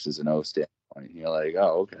from yeah. the X's and O's standpoint. You're like,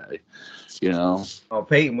 oh, okay, you know. Oh,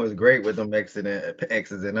 Peyton was great with them X's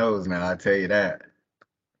and O's. Now I tell you that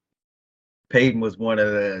Peyton was one of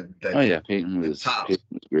Oh yeah, the top. Peyton was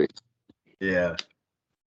great. Yeah.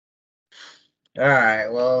 All right.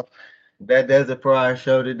 Well, that does it for our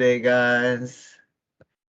show today, guys.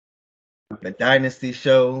 The Dynasty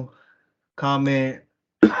Show. Comment,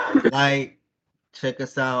 like, check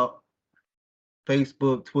us out.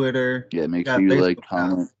 Facebook, Twitter. Yeah, We make sure got you like, Facebook now.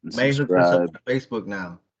 comment, and May hooked us up subscribe. with Facebook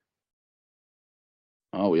now.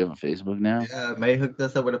 Oh, we have a Facebook now? Yeah, May hooked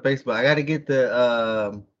us up with a Facebook. I got to get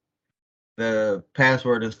the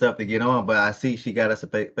password and stuff to get on, but I see she got us a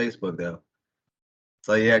Facebook though.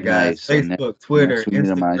 So yeah, guys, Nice. So Facebook, Twitter, next we need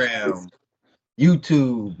a MySpace. Instagram,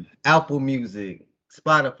 YouTube, Apple Music,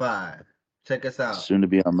 Spotify. Check us out. Soon to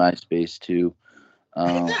be on MySpace too.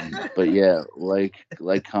 But yeah,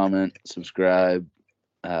 comment, subscribe.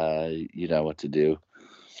 You know what to do.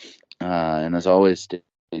 And as always, stay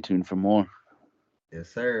tuned for more. Yes,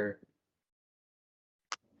 sir.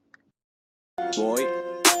 Boy.